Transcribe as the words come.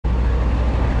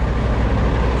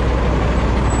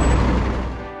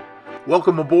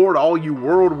Welcome aboard all you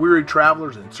world-weary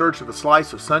travelers in search of a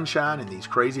slice of sunshine in these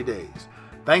crazy days.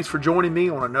 Thanks for joining me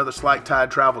on another Slack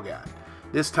Tide travel guide.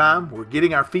 This time, we're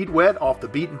getting our feet wet off the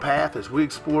beaten path as we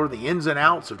explore the ins and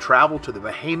outs of travel to the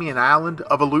Bahamian island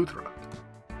of Eleuthera.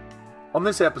 On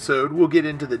this episode, we'll get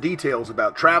into the details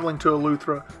about traveling to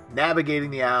Eleuthera, navigating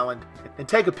the island, and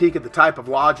take a peek at the type of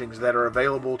lodgings that are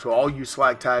available to all you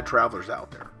Slack Tide travelers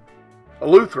out there.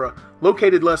 Eleuthera,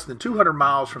 located less than 200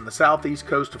 miles from the southeast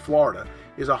coast of Florida,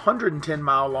 is a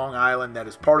 110-mile-long island that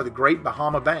is part of the Great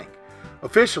Bahama Bank.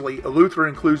 Officially, Eleuthera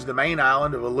includes the main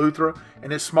island of Eleuthera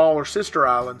and its smaller sister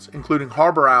islands, including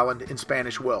Harbour Island and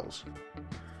Spanish Wells.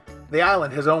 The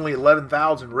island has only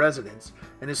 11,000 residents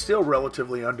and is still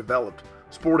relatively undeveloped,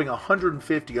 sporting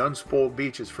 150 unspoiled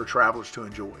beaches for travelers to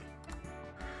enjoy.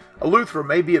 Eleuthera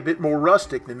may be a bit more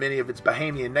rustic than many of its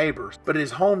Bahamian neighbors, but it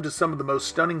is home to some of the most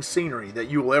stunning scenery that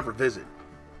you will ever visit.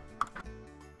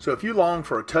 So if you long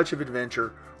for a touch of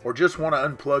adventure or just want to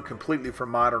unplug completely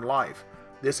from modern life,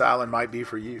 this island might be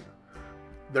for you.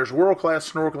 There's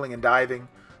world-class snorkeling and diving,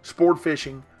 sport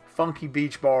fishing, funky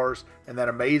beach bars, and that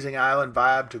amazing island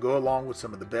vibe to go along with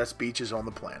some of the best beaches on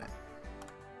the planet.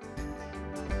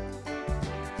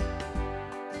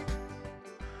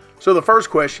 So the first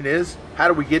question is, how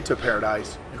do we get to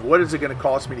paradise, and what is it going to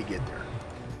cost me to get there?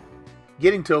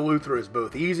 Getting to Eleuthera is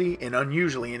both easy and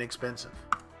unusually inexpensive.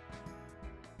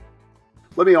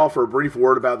 Let me offer a brief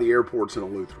word about the airports in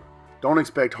Eleuthera. Don't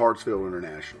expect Hartsfield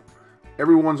International.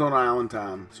 Everyone's on island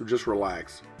time, so just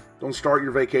relax. Don't start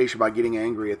your vacation by getting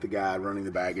angry at the guy running the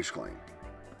baggage claim.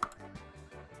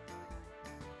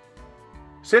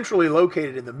 Centrally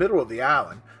located in the middle of the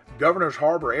island, Governor's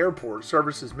Harbour Airport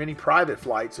services many private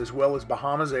flights as well as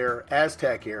Bahamas Air,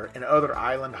 Aztec Air, and other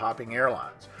island-hopping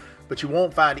airlines, but you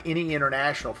won't find any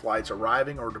international flights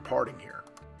arriving or departing here.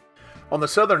 On the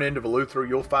southern end of Eleuthera,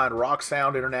 you'll find Rock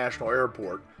Sound International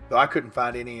Airport, though I couldn't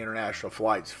find any international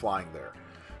flights flying there.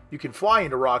 You can fly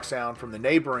into Rock Sound from the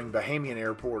neighboring Bahamian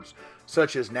airports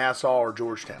such as Nassau or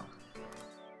Georgetown.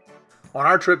 On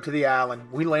our trip to the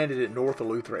island, we landed at North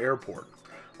Eleuthera Airport.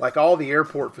 Like all the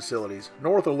airport facilities,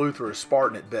 North Eleuthera is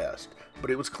Spartan at best, but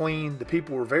it was clean, the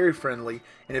people were very friendly,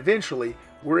 and eventually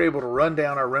we were able to run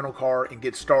down our rental car and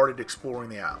get started exploring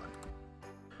the island.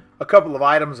 A couple of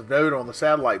items of note on the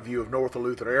satellite view of North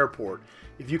Eleuthera Airport.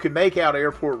 If you can make out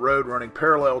Airport Road running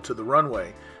parallel to the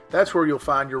runway, that's where you'll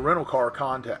find your rental car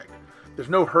contact. There's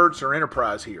no Hertz or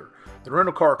Enterprise here. The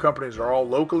rental car companies are all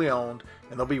locally owned,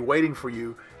 and they'll be waiting for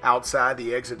you outside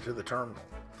the exit to the terminal.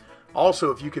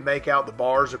 Also, if you can make out the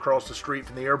bars across the street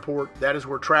from the airport, that is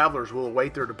where travelers will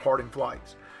await their departing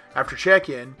flights. After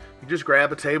check-in, you just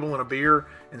grab a table and a beer,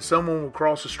 and someone will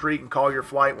cross the street and call your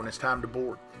flight when it's time to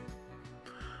board.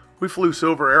 We flew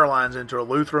Silver Airlines into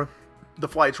Eleuthera. The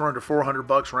flights were under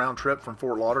 $400 round trip from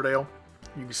Fort Lauderdale.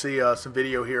 You can see some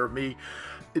video here of me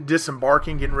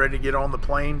disembarking, getting ready to get on the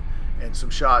plane, and some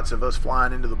shots of us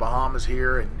flying into the Bahamas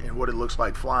here and what it looks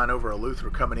like flying over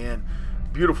Eleuthera coming in.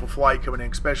 Beautiful flight coming in,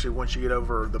 especially once you get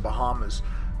over the Bahamas.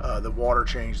 The water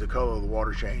change, the color of the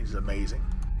water change is amazing.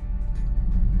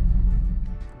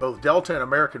 Both Delta and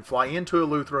American fly into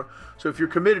Eleuthera, so if you're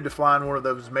committed to flying one of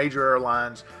those major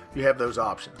airlines, you have those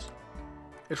options.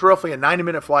 It's roughly a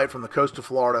 90-minute flight from the coast of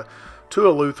Florida to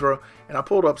Eleuthera, and I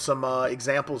pulled up some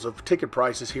examples of ticket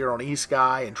prices here on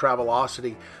eSky and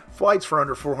Travelocity. Flights for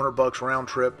under $400 round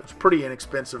trip. It's a pretty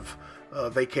inexpensive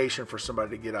vacation for somebody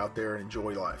to get out there and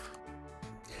enjoy life.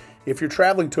 If you're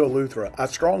traveling to Eleuthera, I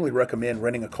strongly recommend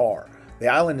renting a car. The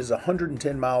island is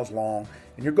 110 miles long,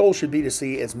 and your goal should be to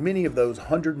see as many of those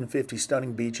 150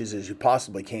 stunning beaches as you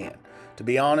possibly can. To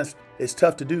be honest, it's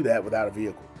tough to do that without a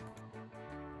vehicle.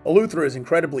 Eleuthera is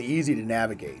incredibly easy to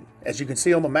navigate. As you can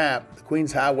see on the map, the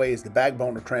Queens Highway is the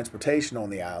backbone of transportation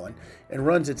on the island and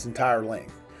runs its entire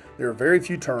length. There are very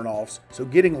few turnoffs, so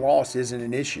getting lost isn't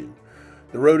an issue.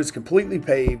 The road is completely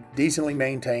paved, decently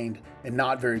maintained, and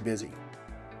not very busy.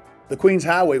 The Queens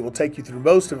Highway will take you through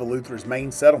most of Eleuthera's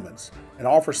main settlements and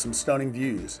offers some stunning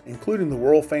views, including the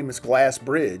world-famous Glass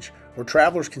Bridge, where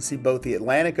travelers can see both the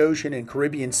Atlantic Ocean and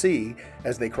Caribbean Sea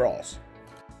as they cross.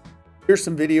 Here's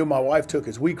some video my wife took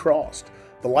as we crossed.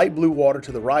 The light blue water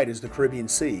to the right is the Caribbean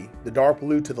Sea, the dark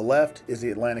blue to the left is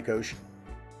the Atlantic Ocean.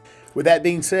 With that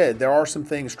being said, there are some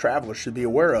things travelers should be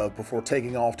aware of before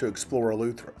taking off to explore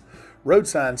Eleuthera. Road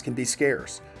signs can be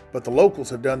scarce, but the locals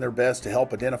have done their best to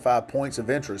help identify points of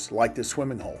interest like this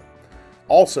swimming hole.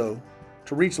 Also,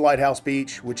 to reach Lighthouse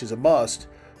Beach, which is a must,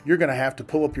 you're going to have to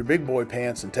pull up your big boy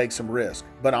pants and take some risk.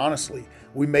 But honestly,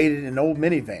 we made it in an old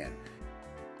minivan.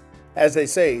 As they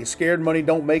say, scared money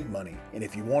don't make money, and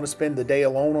if you want to spend the day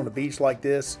alone on a beach like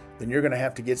this, then you're going to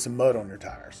have to get some mud on your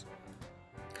tires.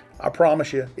 I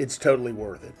promise you, it's totally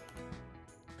worth it.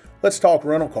 Let's talk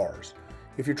rental cars.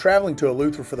 If you're traveling to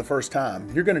Eleuthera for the first time,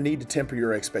 you're going to need to temper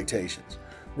your expectations.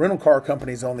 Rental car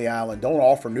companies on the island don't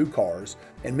offer new cars,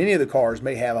 and many of the cars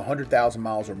may have 100,000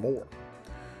 miles or more.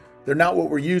 They're not what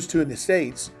we're used to in the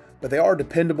States, but they are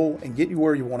dependable and get you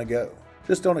where you want to go.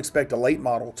 Just don't expect a late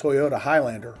model Toyota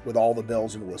Highlander with all the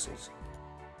bells and whistles.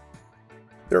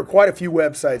 There are quite a few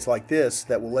websites like this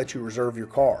that will let you reserve your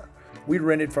car. We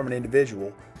rented from an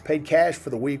individual, paid cash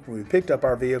for the week when we picked up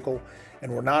our vehicle,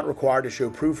 and were not required to show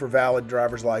proof of valid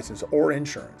driver's license or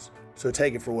insurance, so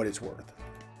take it for what it's worth.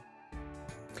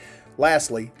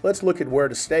 Lastly, let's look at where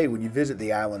to stay when you visit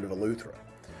the island of Eleuthera.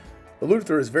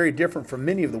 Eleuthera is very different from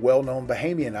many of the well-known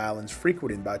Bahamian islands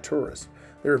frequented by tourists.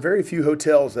 There are very few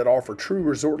hotels that offer true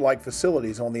resort-like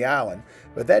facilities on the island,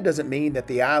 but that doesn't mean that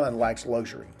the island lacks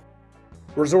luxury.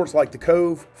 Resorts like the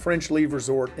Cove, French Leave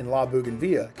Resort, and La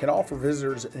Bougainville can offer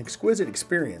visitors an exquisite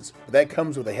experience, but that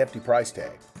comes with a hefty price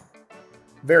tag.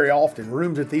 Very often,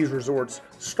 rooms at these resorts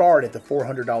start at the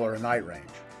 $400 a night range.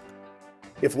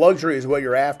 If luxury is what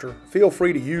you're after, feel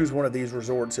free to use one of these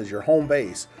resorts as your home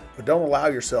base, but don't allow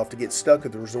yourself to get stuck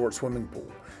at the resort swimming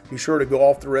pool. Be sure to go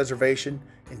off the reservation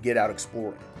and get out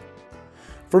exploring.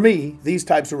 For me, these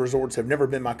types of resorts have never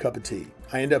been my cup of tea.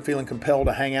 I end up feeling compelled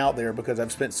to hang out there because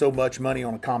I've spent so much money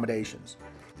on accommodations.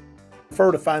 I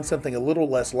prefer to find something a little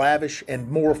less lavish and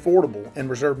more affordable and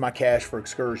reserve my cash for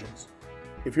excursions.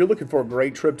 If you're looking for a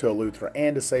great trip to Eleuthera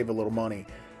and to save a little money,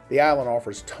 the island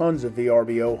offers tons of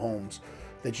VRBO homes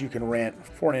that you can rent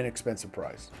for an inexpensive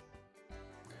price.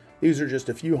 These are just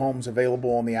a few homes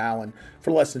available on the island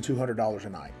for less than $200 a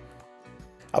night.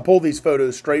 I pulled these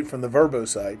photos straight from the Vrbo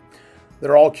site.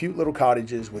 They're all cute little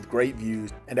cottages with great views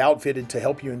and outfitted to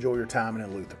help you enjoy your time in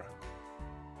Eleuthera.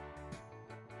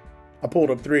 I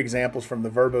pulled up 3 examples from the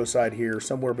Vrbo site here,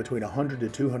 somewhere between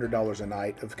 $100 to $200 a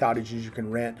night of cottages you can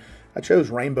rent. I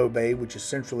chose Rainbow Bay, which is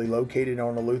centrally located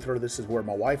on Eleuthera. This is where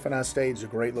my wife and I stayed. It's a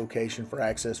great location for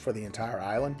access for the entire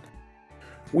island.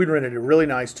 We rented a really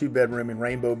nice 2-bedroom in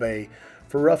Rainbow Bay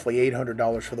for roughly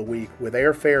 $800 for the week. With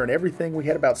airfare and everything, we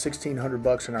had about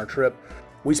 $1,600 in our trip.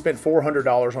 We spent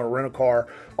 $400 on a rental car,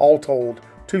 all told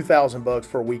 $2,000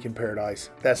 for a week in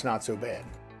paradise. That's not so bad.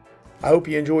 I hope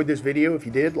you enjoyed this video. If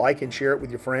you did, like and share it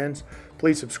with your friends.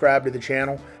 Please subscribe to the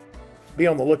channel. Be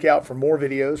on the lookout for more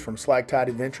videos from Slack Tide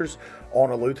Adventures on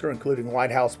Eleuthera, including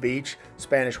Lighthouse Beach,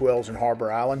 Spanish Wells, and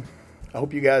Harbour Island. I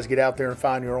hope you guys get out there and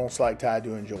find your own slack tide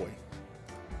to enjoy.